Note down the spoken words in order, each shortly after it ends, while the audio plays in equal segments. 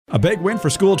A big win for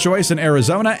school choice in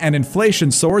Arizona, and inflation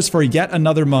soars for yet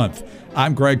another month.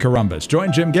 I'm Greg Corombos.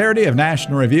 Join Jim Garrity of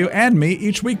National Review and me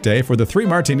each weekday for the 3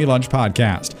 Martini Lunch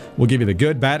podcast. We'll give you the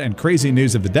good, bad, and crazy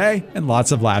news of the day, and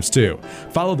lots of laughs too.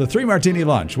 Follow the 3 Martini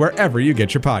Lunch wherever you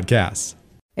get your podcasts.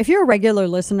 If you're a regular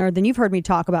listener, then you've heard me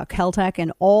talk about Kel-Tec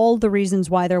and all the reasons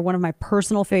why they're one of my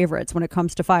personal favorites when it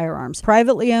comes to firearms.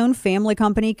 Privately owned family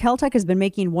company, Kel-Tec has been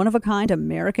making one-of-a-kind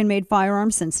American-made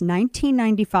firearms since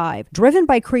 1995. Driven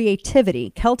by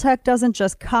creativity, Kel-Tec doesn't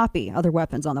just copy other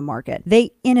weapons on the market.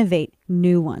 They innovate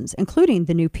new ones, including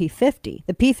the new P50.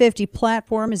 The P50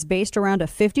 platform is based around a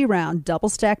 50-round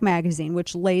double-stack magazine,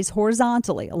 which lays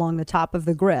horizontally along the top of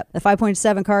the grip. The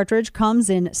 5.7 cartridge comes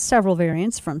in several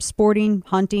variants, from sporting,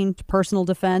 hunting, to personal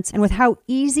defense, and with how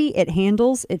easy it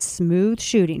handles, it's smooth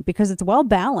shooting because it's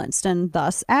well-balanced and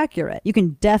thus accurate. You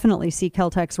can definitely see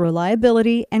Kel-Tec's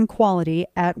reliability and quality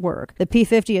at work. The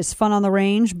P50 is fun on the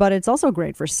range, but it's also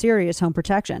great for serious home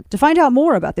protection. To find out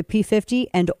more about the P50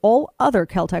 and all other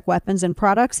Kel-Tec weapons and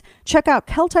products, check out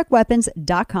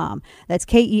KelTecWeapons.com. That's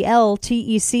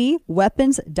KELTEC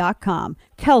weapons.com.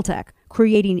 Kel-Tec,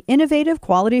 creating innovative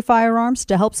quality firearms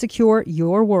to help secure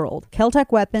your world.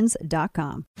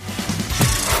 KelTecWeapons.com.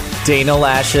 Dana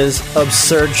Lash's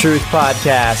Absurd Truth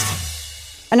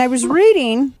Podcast. And I was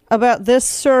reading about this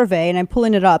survey, and I'm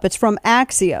pulling it up. It's from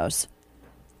Axios,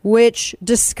 which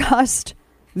discussed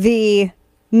the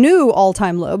new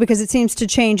all-time low, because it seems to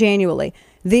change annually.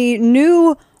 The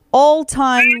new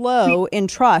all-time low in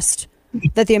trust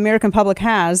that the American public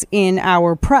has in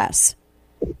our press.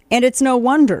 And it's no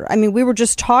wonder. I mean, we were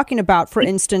just talking about, for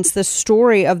instance, the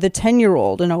story of the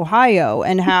 10-year-old in Ohio,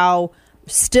 and how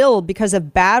still, because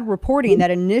of bad reporting that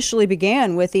initially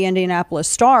began with the Indianapolis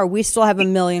Star, we still have a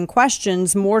million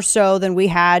questions, more so than we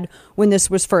had when this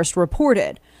was first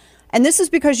reported. And this is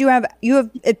because you have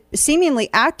seemingly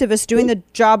activists doing the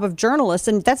job of journalists,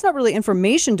 and that's not really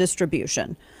information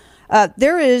distribution.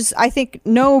 There is, I think,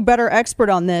 no better expert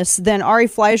on this than Ari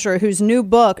Fleischer, whose new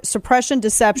book, Suppression,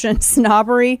 Deception,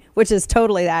 Snobbery, which is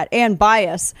totally that, and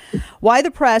Bias, Why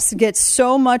the Press Gets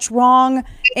So Much Wrong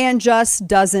and Just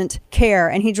Doesn't Care.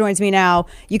 And he joins me now.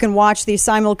 You can watch the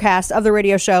simulcast of the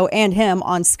radio show and him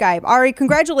on Skype. Ari,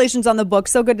 congratulations on the book.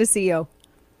 So good to see you.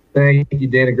 Thank you,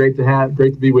 Dana. Great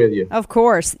to be with you. Of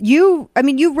course. You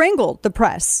wrangled the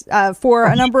press for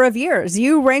a number of years.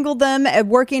 You wrangled them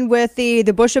working with the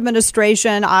Bush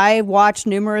administration. I watched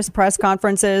numerous press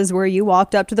conferences where you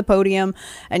walked up to the podium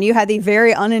and you had the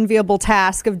very unenviable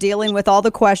task of dealing with all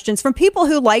the questions from people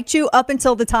who liked you up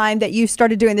until the time that you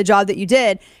started doing the job that you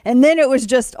did. And then it was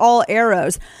just all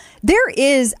arrows. There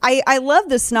is, I love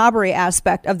the snobbery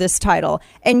aspect of this title,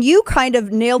 and you kind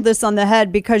of nailed this on the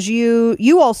head, because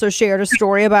you also shared a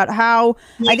story about how,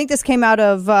 I think this came out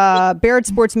of Barrett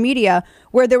Sports Media,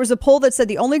 where there was a poll that said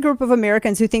the only group of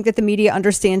Americans who think that the media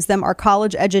understands them are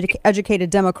college-educated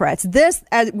Democrats. This,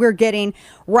 as we're getting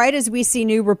right as we see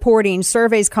new reporting,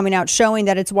 surveys coming out showing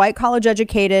that it's white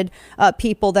college-educated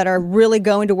people that are really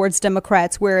going towards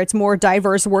Democrats, where it's more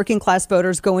diverse working-class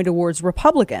voters going towards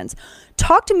Republicans.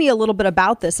 Talk to me a little bit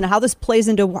about this and how this plays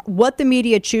into what the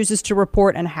media chooses to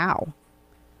report and how.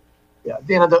 Yeah,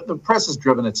 Dana, the press has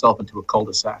driven itself into a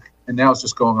cul-de-sac, and now it's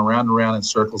just going around and around in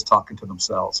circles talking to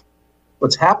themselves.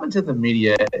 What's happened to the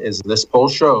media is, this poll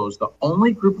shows, the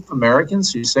only group of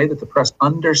Americans who say that the press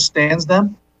understands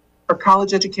them are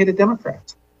college-educated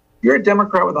Democrats. If you're a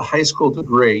Democrat with a high school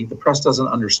degree, the press doesn't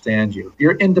understand you. If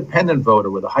you're an independent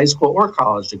voter with a high school or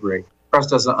college degree, the press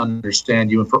doesn't understand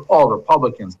you. And for all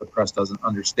Republicans, the press doesn't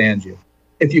understand you.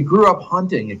 If you grew up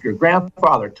hunting, if your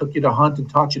grandfather took you to hunt and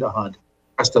taught you to hunt,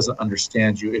 the press doesn't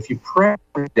understand you. If you pray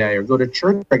every day or go to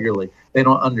church regularly, they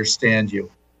don't understand you.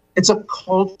 It's a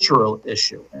cultural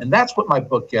issue, and that's what my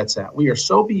book gets at. We are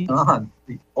so beyond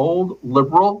the old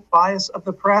liberal bias of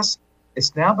the press.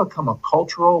 It's now become a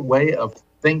cultural way of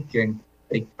thinking.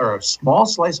 They are a small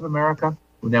slice of America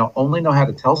who now only know how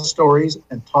to tell stories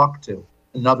and talk to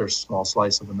another small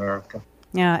slice of America.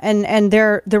 Yeah, and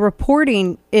the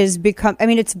reporting is become, I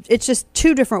mean, it's just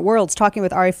two different worlds. Talking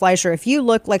with Ari Fleischer, if you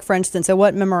look, like, for instance, at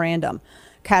what Memorandum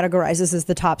categorizes as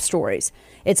the top stories,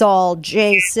 it's all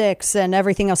J6 and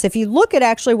everything else. If you look at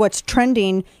actually what's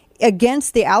trending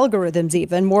against the algorithms,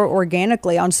 even more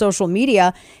organically on social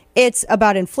media, it's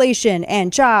about inflation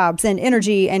and jobs and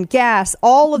energy and gas,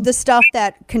 all of the stuff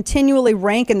that continually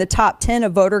rank in the top 10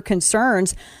 of voter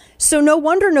concerns. So no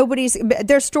wonder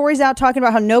there's stories out talking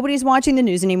about how nobody's watching the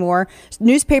news anymore.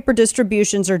 Newspaper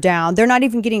distributions are down. They're not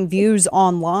even getting views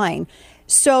online.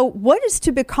 So what is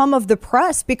to become of the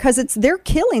press? Because they're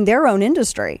killing their own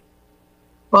industry.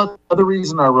 Well, the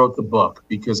reason I wrote the book,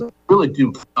 because I really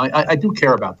do, I do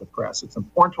care about the press. It's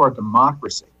important to our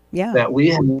democracy that we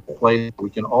have a place where we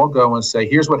can all go and say,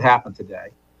 here's what happened today.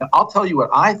 And I'll tell you what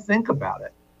I think about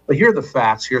it, but here are the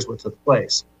facts. Here's what took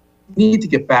place. We need to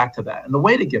get back to that. And the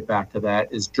way to get back to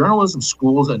that is journalism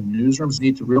schools and newsrooms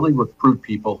need to really recruit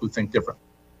people who think differently.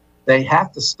 They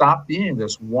have to stop being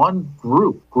this one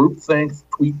group think,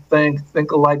 tweet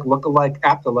think alike, look alike,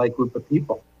 act alike group of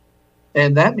people.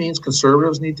 And that means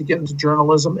conservatives need to get into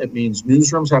journalism. It means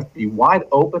newsrooms have to be wide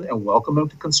open and welcoming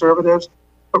to conservatives.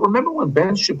 But remember when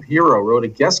Ben Shapiro wrote a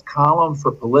guest column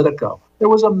for Politico? There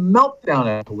was a meltdown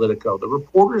at Politico. The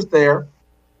reporters there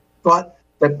thought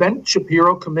that Ben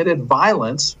Shapiro committed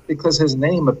violence because his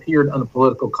name appeared on a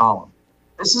political column.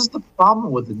 This is the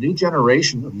problem with the new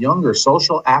generation of younger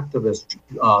social activists,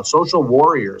 social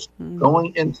warriors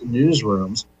going into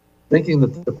newsrooms, thinking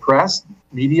that the press,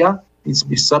 media, needs to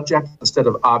be subjective instead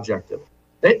of objective.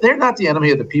 They're not the enemy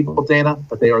of the people, Dana,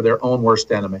 but they are their own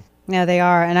worst enemy. Yeah, they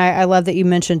are. And I love that you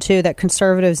mentioned, too, that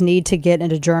conservatives need to get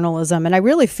into journalism. And I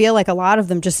really feel like a lot of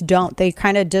them just don't. They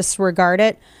kind of disregard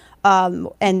it.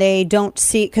 And they don't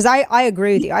see, because I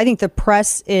agree with you. I think the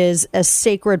press is a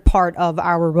sacred part of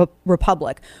our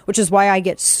republic, which is why I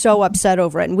get so upset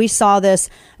over it. And we saw this,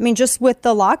 I mean, just with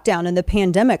the lockdown and the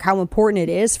pandemic, how important it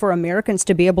is for Americans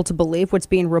to be able to believe what's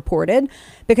being reported,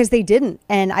 because they didn't.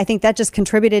 And I think that just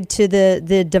contributed to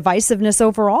the divisiveness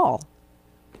overall.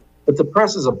 But the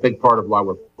press is a big part of why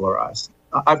we're polarized.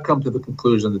 I've come to the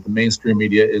conclusion that the mainstream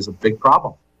media is a big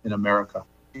problem in America,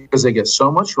 because they get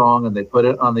so much wrong and they put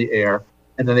it on the air,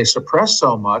 and then they suppress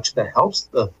so much that helps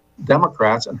the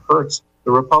Democrats and hurts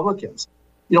the Republicans.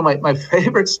 You know, my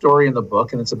favorite story in the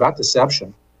book, and it's about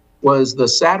deception, was the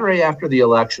Saturday after the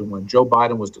election when Joe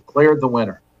Biden was declared the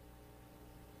winner.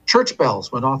 Church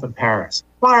bells went off in Paris.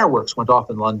 Fireworks went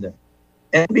off in London.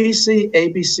 NBC,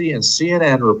 ABC, and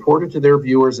CNN reported to their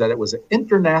viewers that it was an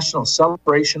international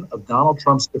celebration of Donald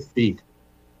Trump's defeat.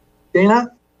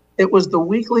 Dana, it was the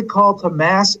weekly call to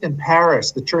mass in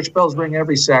Paris. The church bells ring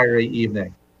every Saturday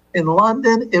evening. In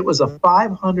London, it was a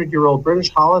 500-year-old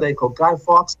British holiday called Guy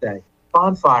Fawkes Day,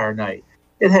 bonfire night.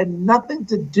 It had nothing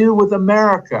to do with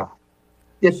America.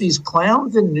 Yet these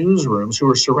clowns in newsrooms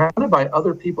who are surrounded by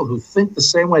other people who think the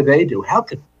same way they do, how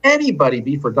could anybody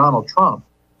be for Donald Trump,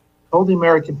 told the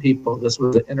American people this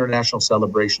was an international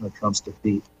celebration of Trump's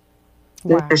defeat.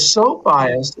 Wow. They're so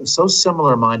biased and so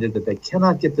similar-minded that they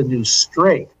cannot get the news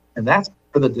straight. And that's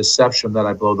for the deception that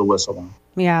I blow the whistle on.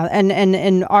 Yeah, and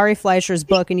in Ari Fleischer's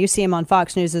book, and you see him on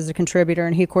Fox News as a contributor,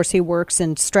 and he works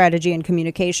in strategy and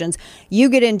communications. You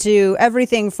get into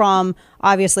everything from,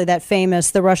 obviously, that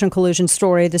famous, the Russian collusion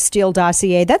story, the Steele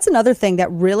dossier. That's another thing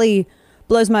that really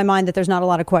blows my mind that there's not a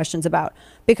lot of questions about,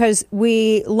 because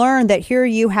we learned that here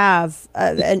you have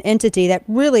an entity that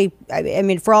really, I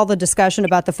mean, for all the discussion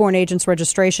about the Foreign Agents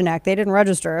Registration Act, they didn't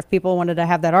register if people wanted to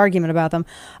have that argument about them.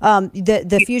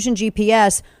 The Fusion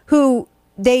GPS, who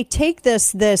they take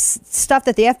this stuff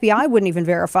that the FBI wouldn't even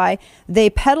verify, they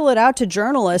peddle it out to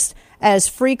journalists as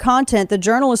free content. The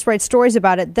journalists write stories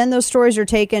about it. Then those stories are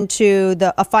taken to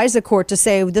a FISA court to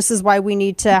say, this is why we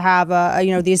need to have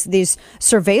these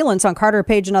surveillance on Carter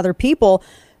Page and other people.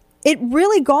 It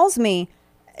really galls me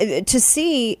to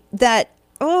see that,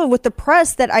 with the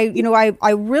press, that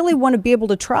I really want to be able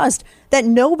to trust that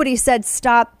nobody said,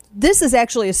 stop. This is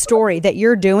actually a story that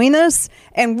you're doing this,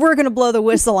 and we're going to blow the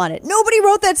whistle on it. Nobody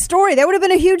wrote that story. That would have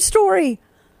been a huge story.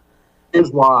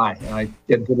 Here's why, and I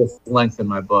get into this length in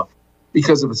my book.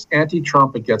 Because if it's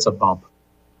anti-Trump, it gets a bump.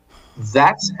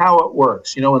 That's how it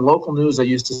works. You know, in local news, I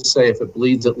used to say, if it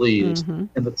bleeds, it leads. Mm-hmm.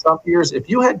 In the Trump years, if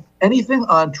you had anything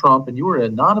on Trump and you were an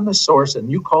anonymous source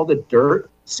and you called it dirt,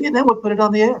 CNN would put it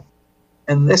on the air.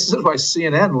 And this is why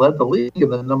CNN led the league in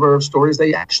the number of stories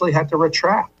they actually had to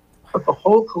retract. But the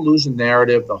whole collusion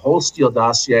narrative, the whole Steele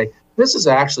dossier, this is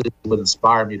actually what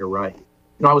inspired me to write. You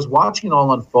know, I was watching it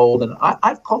all unfold, and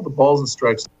I've called the balls and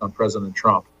strikes on President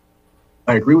Trump.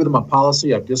 I agree with him on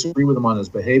policy. I disagree with him on his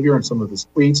behavior and some of his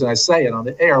tweets, and I say it on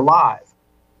the air live.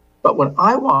 But when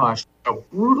I watched how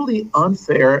brutally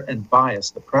unfair and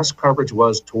biased the press coverage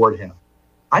was toward him,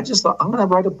 I just thought, I'm going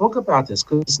to write a book about this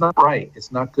because it's not right.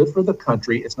 It's not good for the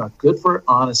country. It's not good for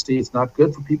honesty. It's not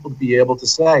good for people to be able to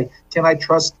say, can I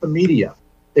trust the media?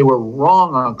 They were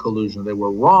wrong on collusion. They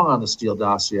were wrong on the Steele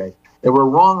dossier. They were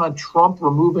wrong on Trump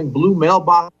removing blue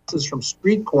mailboxes from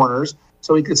street corners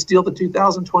so he could steal the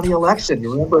 2020 election.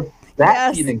 You remember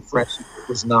that eating fresh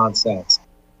was nonsense.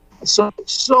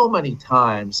 So many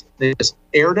times they just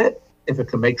aired it if it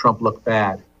could make Trump look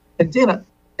bad. And Dana,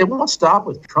 it won't stop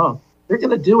with Trump. They're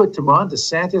going to do it to Ron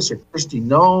DeSantis or Kristi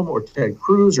Noem or Ted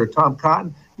Cruz or Tom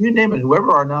Cotton. you name it,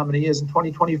 whoever our nominee is in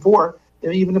 2024,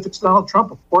 even if it's Donald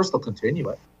Trump, of course they'll continue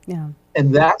it. Yeah.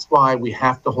 And that's why we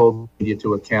have to hold media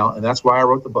to account. And that's why I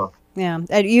wrote the book. Yeah.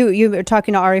 And you were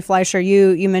talking to Ari Fleischer.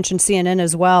 You mentioned CNN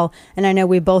as well. And I know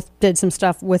we both did some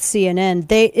stuff with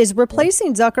CNN. Is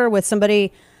replacing Zucker with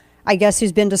somebody, I guess,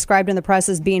 who's been described in the press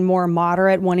as being more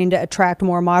moderate, wanting to attract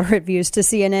more moderate views to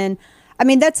CNN. I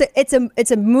mean,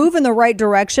 it's a move in the right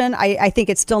direction. I think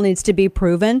it still needs to be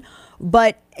proven.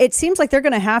 But it seems like they're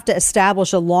going to have to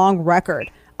establish a long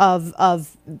record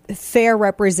of fair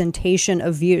representation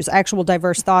of views, actual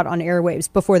diverse thought on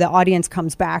airwaves before the audience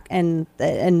comes back and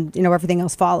everything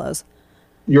else follows.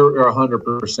 You're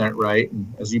 100% right.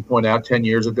 And as you point out, 10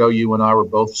 years ago, you and I were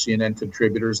both CNN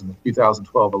contributors in the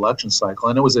 2012 election cycle.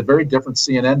 And it was a very different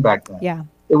CNN back then. Yeah.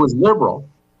 It was liberal.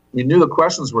 We knew the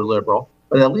questions were liberal,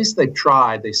 but at least they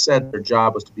tried. They said their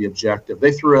job was to be objective.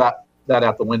 They threw that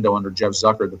out the window under Jeff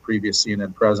Zucker, the previous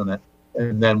CNN president.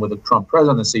 And then with the Trump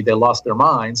presidency, they lost their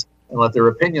minds and let their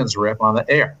opinions rip on the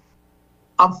air.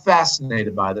 I'm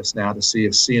fascinated by this now to see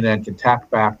if CNN can tack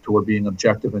back toward being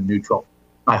objective and neutral.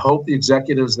 I hope the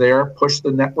executives there push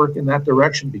the network in that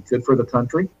direction, be good for the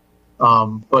country.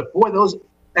 But boy, those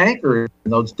anchors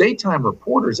and those daytime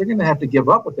reporters, they're going to have to give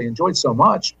up what they enjoyed so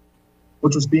much,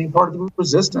 which was being part of the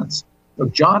resistance.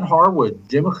 John Harwood,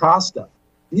 Jim Acosta,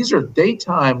 these are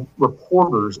daytime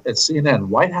reporters at CNN,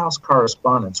 White House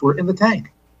correspondents who are in the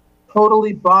tank,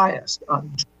 totally biased.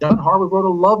 John Harwood wrote a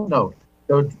love note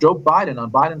to Joe Biden on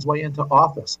Biden's way into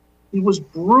office. He was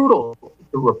brutal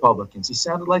to Republicans. He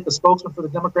sounded like a spokesman for the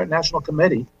Democrat National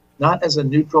Committee, not as a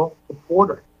neutral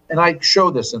reporter. And I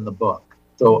show this in the book.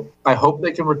 So I hope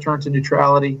they can return to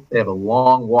neutrality. They have a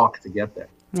long walk to get there.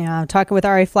 Yeah, I'm talking with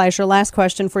Ari Fleischer. Last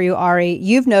question for you, Ari.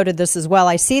 You've noted this as well.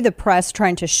 I see the press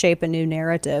trying to shape a new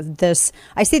narrative.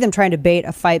 I see them trying to bait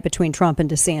a fight between Trump and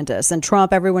DeSantis. And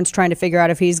Trump, everyone's trying to figure out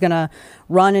if he's going to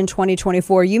run in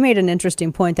 2024. You made an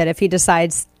interesting point that if he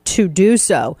decides to do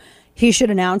so, he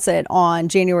should announce it on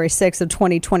January 6th of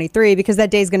 2023 because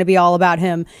that day is going to be all about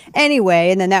him anyway.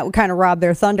 And then that would kind of rob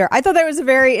their thunder. I thought that was a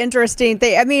very interesting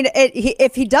thing. I mean,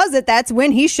 if he does it, that's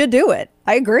when he should do it.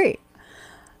 I agree.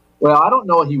 Well, I don't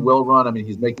know he will run. I mean,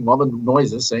 he's making all the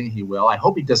noises saying he will. I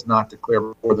hope he does not declare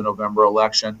before the November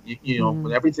election.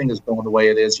 When everything is going the way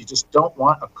it is, you just don't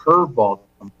want a curveball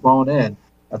thrown in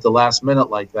at the last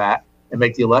minute like that and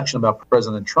make the election about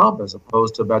President Trump as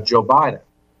opposed to about Joe Biden.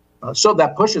 So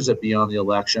that pushes it beyond the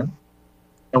election.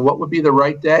 And what would be the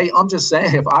right day? I'm just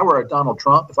saying, if I were a Donald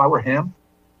Trump, if I were him,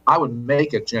 I would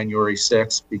make it January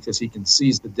 6th because he can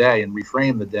seize the day and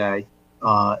reframe the day.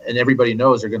 And everybody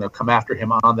knows they're going to come after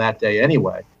him on that day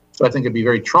anyway. So I think it'd be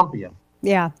very Trumpian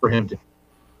for him to.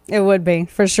 It would be,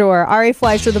 for sure. Ari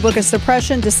Fleischer, the book is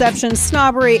Suppression, Deception,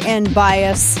 Snobbery, and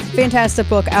Bias. Fantastic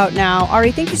book out now.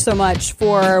 Ari, thank you so much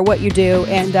for what you do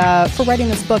and for writing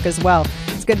this book as well.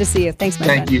 It's good to see you. Thanks, my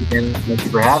friend. Thank you, and thank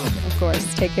you for having me. Of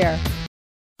course. Take care.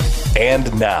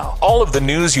 And now, all of the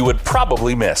news you would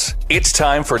probably miss. It's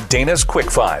time for Dana's Quick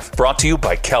Five, brought to you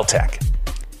by Caltech.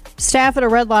 Staff at a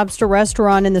Red Lobster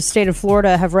restaurant in the state of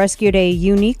Florida have rescued a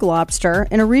unique lobster.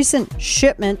 In a recent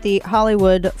shipment, the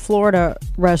Hollywood, Florida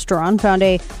restaurant found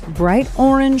a bright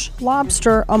orange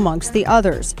lobster amongst the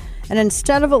others. And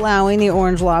instead of allowing the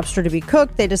orange lobster to be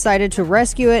cooked, they decided to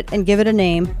rescue it and give it a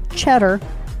name, Cheddar,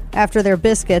 after their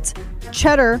biscuits.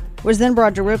 Cheddar was then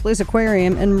brought to Ripley's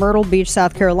Aquarium in Myrtle Beach,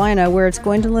 South Carolina, where it's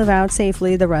going to live out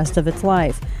safely the rest of its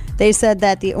life. They said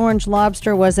that the orange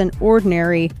lobster was an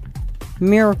ordinary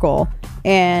miracle,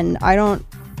 and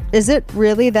is it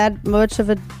really that much of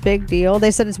a big deal?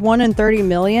 They said it's 1 in 30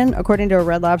 million, according to a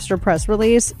Red Lobster press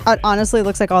release. It honestly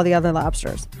looks like all the other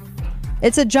lobsters.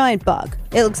 It's a giant bug.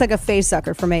 It looks like a face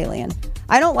sucker from Alien.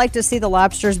 I don't like to see the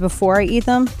lobsters before I eat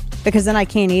them because then I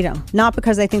can't eat them. Not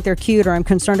because I think they're cute or I'm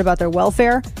concerned about their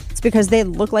welfare. It's because they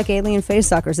look like alien face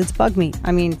suckers. It's bug meat.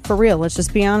 I mean, for real, let's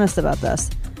just be honest about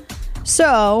this.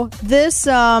 So this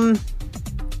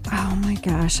oh my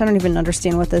gosh, I don't even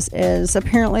understand what this is.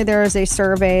 Apparently there is a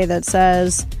survey that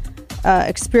says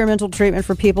experimental treatment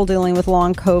for people dealing with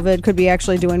long COVID could be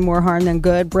actually doing more harm than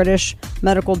good. British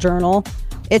Medical Journal.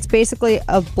 It's basically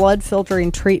a blood filtering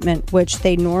treatment, which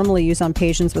they normally use on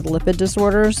patients with lipid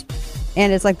disorders.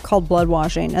 And it's like called blood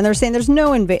washing. And they're saying there's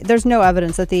no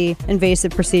evidence that the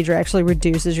invasive procedure actually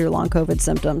reduces your long COVID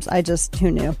symptoms.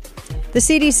 Who knew? The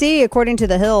CDC, according to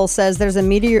The Hill, says there's a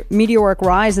meteoric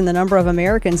rise in the number of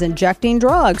Americans injecting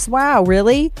drugs. Wow,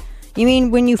 really? You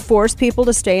mean when you force people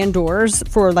to stay indoors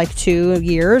for like 2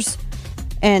 years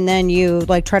and then you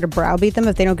like try to browbeat them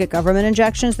if they don't get government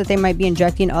injections that they might be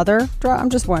injecting other drugs? I'm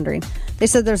just wondering. They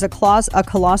said there's a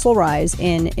colossal rise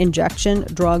in injection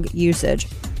drug usage.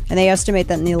 And they estimate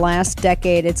that in the last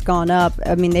decade, it's gone up.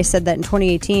 I mean, they said that in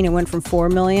 2018, it went from 4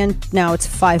 million. Now it's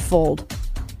fivefold.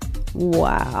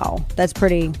 Wow. That's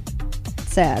pretty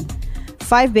sad.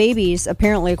 5 babies,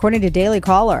 apparently, according to Daily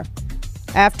Caller.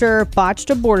 After botched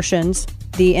abortions,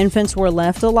 the infants were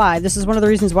left alive. This is one of the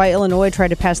reasons why Illinois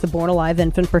tried to pass the Born Alive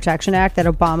Infant Protection Act that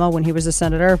Obama, when he was a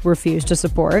senator, refused to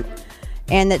support.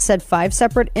 And that said 5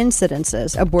 separate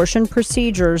incidences, abortion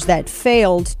procedures that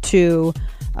failed to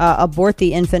abort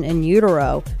the infant in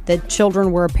utero, that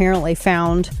children were apparently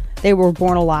found, they were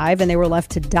born alive and they were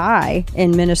left to die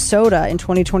in Minnesota in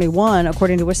 2021,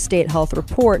 according to a state health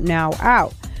report now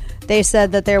out. They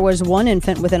said that there was 1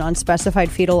 infant with an unspecified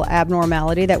fetal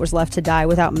abnormality that was left to die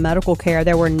without medical care.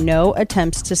 There were no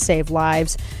attempts to save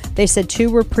lives. They said 2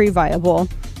 were pre-viable.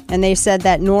 And they said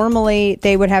that normally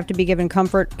they would have to be given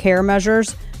comfort care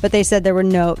measures, but they said there were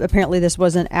no, apparently this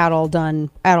wasn't at all done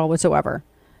at all whatsoever.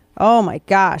 Oh my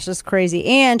gosh, that's crazy.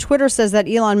 And Twitter says that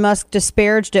Elon Musk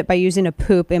disparaged it by using a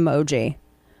poop emoji.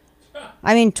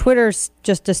 I mean, Twitter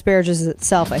just disparages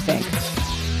itself, I think.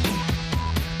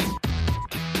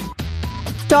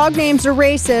 Dog names are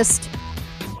racist,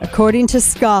 according to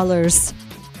scholars.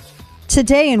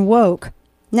 Today in Woke.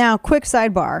 Now, quick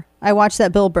sidebar. I watched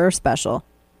that Bill Burr special.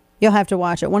 You'll have to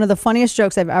watch it. One of the funniest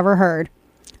jokes I've ever heard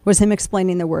was him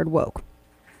explaining the word woke.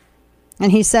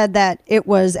 And he said that it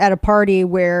was at a party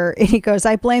where, he goes,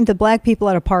 I blame the black people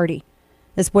at a party.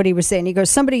 That's what he was saying. He goes,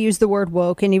 somebody used the word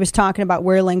woke, and he was talking about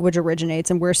where language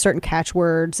originates and where certain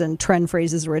catchwords and trend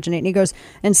phrases originate. And he goes,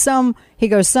 some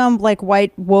like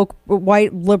white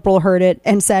liberal heard it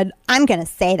and said, I'm going to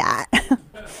say that.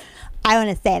 I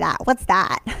want to say that. What's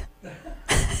that?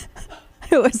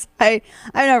 It was, I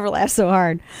never laughed so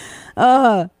hard.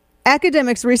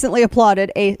 Academics recently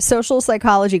applauded a social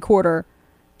psychology quarter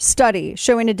study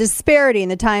showing a disparity in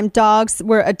the time dogs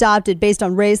were adopted based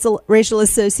on racial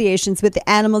associations with the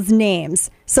animals'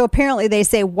 names. So apparently they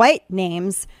say white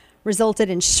names resulted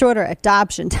in shorter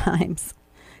adoption times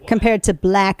compared to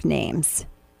black names.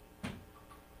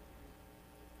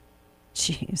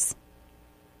 Jeez.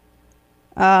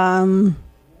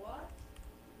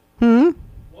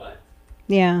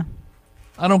 Yeah.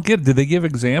 I don't get it. Did they give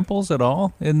examples at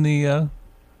all in the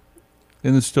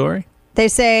story? They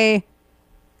say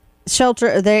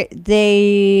shelter.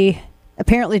 They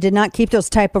apparently did not keep those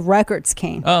type of records,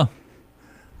 Kane. Oh,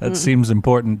 that seems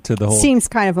important to the whole. Seems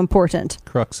kind of important.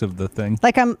 Crux of the thing.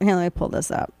 Like here, let me pull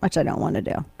this up, which I don't want to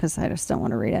do because I just don't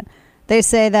want to read it. They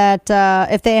say that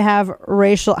if they have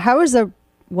racial, how is a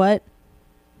what?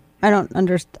 I don't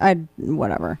understand.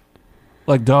 Whatever.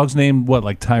 Like dogs named what?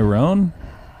 Like Tyrone?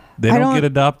 They don't get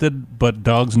adopted, but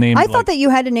dogs named. I thought that you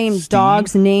had to name Steve?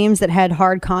 dogs names that had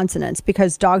hard consonants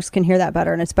because dogs can hear that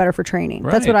better and it's better for training.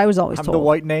 Right. That's what I was always told. The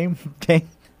white name, okay.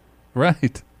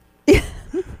 Right.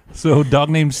 So dog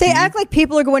named Steve. They act like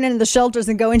people are going into the shelters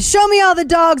and going, show me all the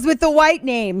dogs with the white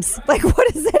names. Like,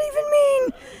 what does that even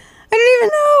mean? I don't even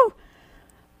know.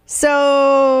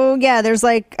 So, yeah, there's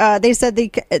like, they say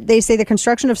the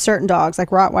construction of certain dogs, like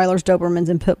Rottweilers, Dobermans,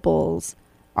 and Pit Bulls,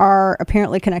 are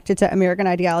apparently connected to American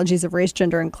ideologies of race,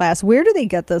 gender, and class. Where do they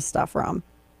get this stuff from?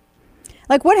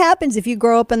 Like, what happens if you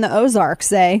grow up in the Ozarks,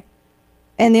 say,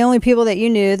 and the only people that you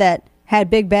knew that had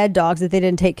big bad dogs that they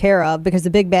didn't take care of, because the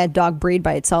big bad dog breed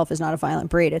by itself is not a violent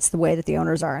breed. It's the way that the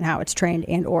owners are and how it's trained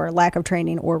and or lack of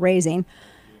training or raising.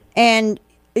 And,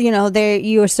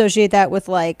 you associate that with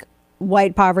like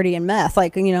white poverty and meth.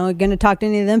 Like, going to talk to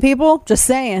any of them people? Just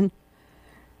saying.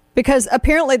 Because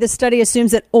apparently the study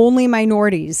assumes that only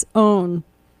minorities own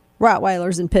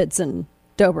Rottweilers and Pits and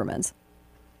Dobermans.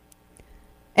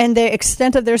 And the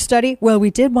extent of their study, well,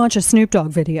 we did watch a Snoop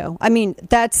Dogg video. I mean,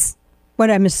 that's what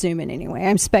I'm assuming anyway.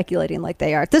 I'm speculating like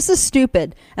they are. This is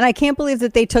stupid. And I can't believe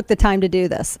that they took the time to do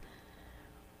this.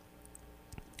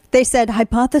 They said,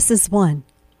 Hypothesis 1.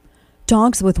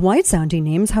 Dogs with white-sounding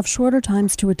names have shorter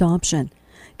times to adoption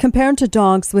compared to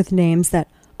dogs with names that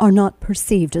are not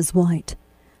perceived as white.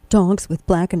 Dogs with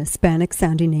black and Hispanic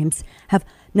sounding names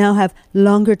now have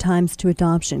longer times to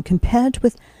adoption compared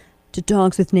to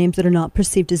dogs with names that are not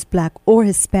perceived as black or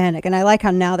Hispanic. And I like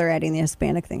how now they're adding the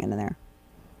Hispanic thing in there.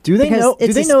 Do they know?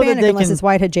 It's do they know Hispanic that they unless can? It's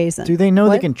white adjacent. Do they know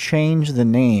What? they can change the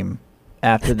name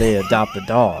after they adopt the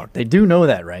dog? They do know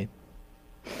that, right?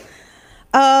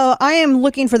 I am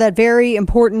looking for that very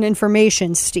important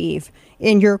information, Steve,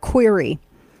 in your query.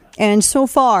 And so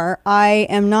far, I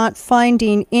am not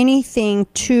finding anything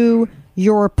to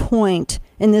your point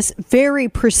in this very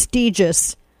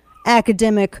prestigious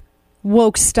academic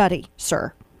woke study,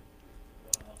 sir.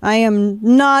 I am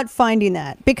not finding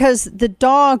that because the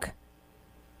dog,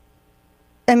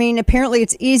 apparently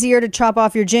it's easier to chop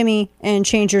off your Jimmy and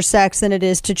change your sex than it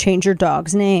is to change your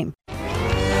dog's name.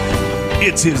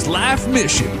 It's his life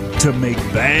mission to make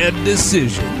bad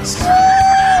decisions.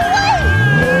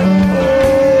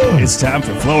 It's time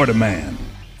for Florida Man.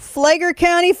 Flagler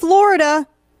County, Florida.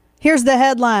 Here's the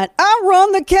headline. I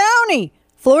run the county.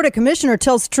 Florida commissioner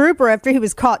tells trooper after he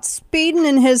was caught speeding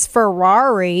in his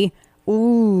Ferrari.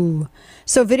 Ooh.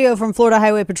 So video from Florida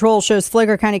Highway Patrol shows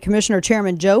Flagler County Commissioner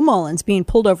Chairman Joe Mullins being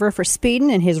pulled over for speeding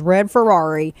in his red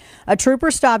Ferrari. A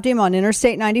trooper stopped him on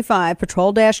Interstate 95.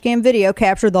 Patrol dash cam video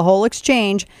captured the whole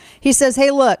exchange. He says,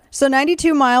 hey, look, so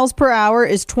 92 miles per hour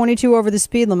is 22 over the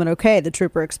speed limit. Okay, the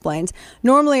trooper explains.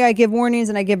 Normally I give warnings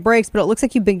and I give breaks, but it looks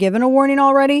like you've been given a warning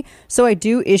already. So I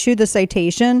do issue the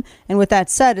citation. And with that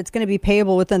said, it's going to be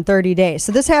payable within 30 days.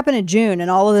 So this happened in June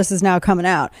and all of this is now coming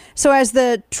out. So as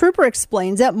the trooper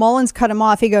explains that, Mullins cut him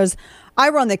off. He goes, I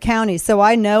run the county, so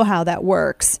I know how that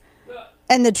works.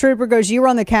 And the trooper goes, you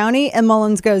run the county? And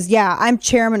Mullins goes, yeah, I'm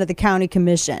chairman of the county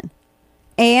commission.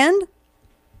 And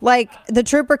the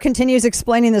trooper continues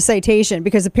explaining the citation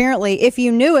because apparently if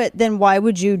you knew it, then why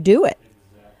would you do it?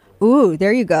 Ooh,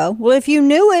 there you go. Well, if you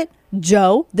knew it,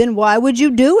 Joe, then why would you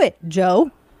do it,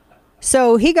 Joe?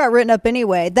 So he got written up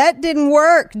anyway. That didn't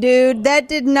work, dude. That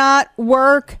did not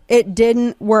work. It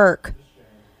didn't work.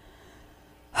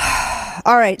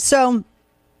 All right, so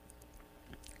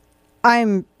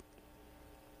be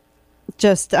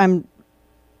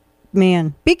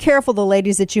careful the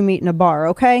ladies that you meet in a bar,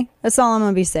 okay? That's all I'm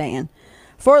going to be saying.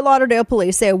 Fort Lauderdale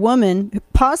police say a woman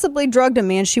possibly drugged a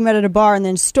man she met at a bar and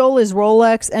then stole his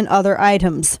Rolex and other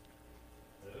items.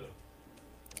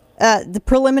 The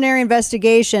preliminary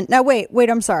investigation. Now, wait,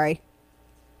 I'm sorry.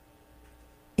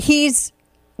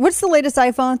 What's the latest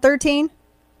iPhone? 13?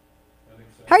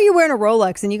 How are you wearing a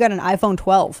Rolex and you got an iPhone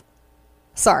 12?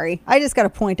 Sorry, I just got to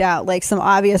point out some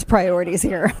obvious priorities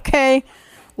here, okay?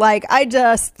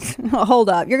 Hold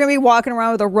up. You're going to be walking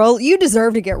around with a Rolex. You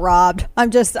deserve to get robbed. I'm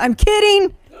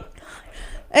kidding.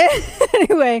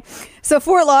 Anyway, so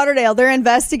Fort Lauderdale, they're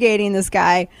investigating this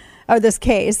guy, or this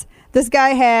case. This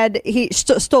guy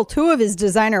stole two of his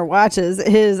designer watches,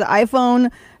 his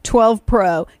iPhone 12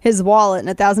 Pro, his wallet,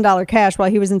 and $1,000 cash while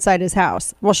she was inside his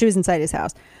house.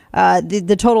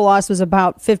 The total loss was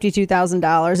about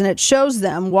 $52,000, and it shows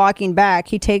them walking back.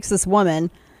 He takes this woman.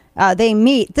 They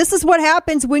meet. This is what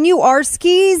happens when you are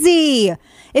skeezy.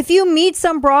 If you meet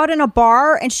some broad in a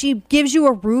bar and she gives you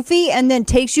a roofie and then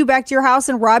takes you back to your house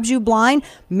and robs you blind,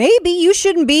 maybe you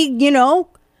shouldn't be,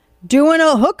 doing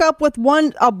a hookup with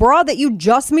a broad that you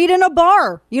just meet in a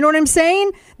bar. You know what I'm saying?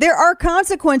 There are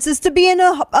consequences to being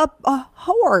a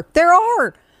whore. There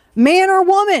are. Man or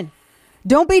woman.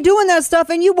 Don't be doing that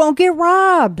stuff and you won't get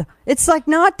robbed. It's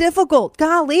not difficult.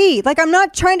 Golly. I'm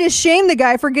not trying to shame the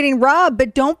guy for getting robbed,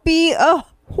 but don't be a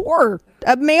whore.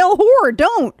 A male whore.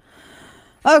 Don't.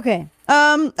 Okay.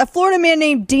 A Florida man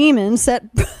named Demon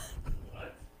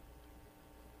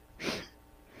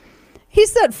He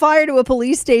set fire to a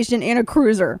police station and a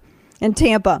cruiser in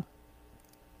Tampa.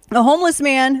 A homeless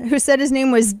man who said his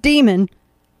name was Demon,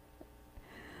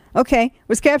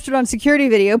 was captured on security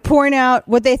video pouring out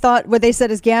what they said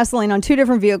is gasoline on two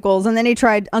different vehicles, and then he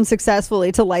tried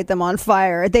unsuccessfully to light them on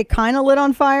fire. They kind of lit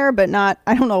on fire, but not,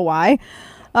 I don't know why.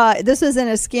 This is in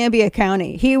Escambia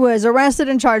County. He was arrested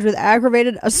and charged with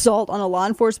aggravated assault on a law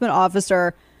enforcement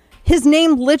officer. His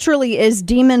name literally is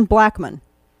Demon Blackman.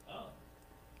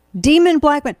 Demon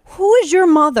Blackman. Who is your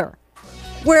mother?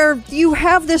 Where you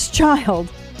have this child?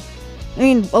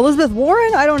 Elizabeth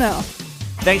Warren? I don't know.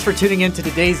 Thanks for tuning in to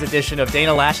today's edition of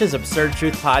Dana Lash's Absurd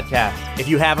Truth Podcast. If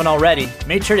you haven't already,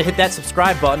 make sure to hit that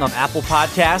subscribe button on Apple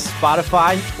Podcasts,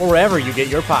 Spotify, or wherever you get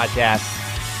your podcasts.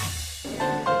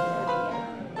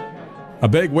 A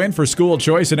big win for school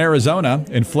choice in Arizona.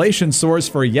 Inflation soars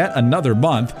for yet another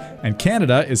month, and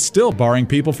Canada is still barring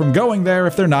people from going there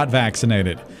if they're not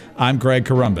vaccinated. I'm Greg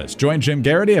Corombos. Join Jim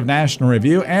Garrity of National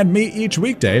Review and me each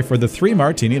weekday for the 3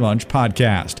 Martini Lunch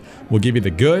podcast. We'll give you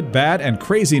the good, bad, and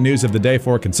crazy news of the day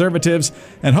for conservatives,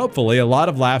 and hopefully a lot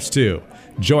of laughs too.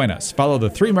 Join us. Follow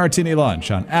the 3 Martini Lunch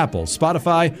on Apple,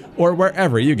 Spotify, or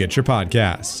wherever you get your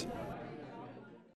podcasts.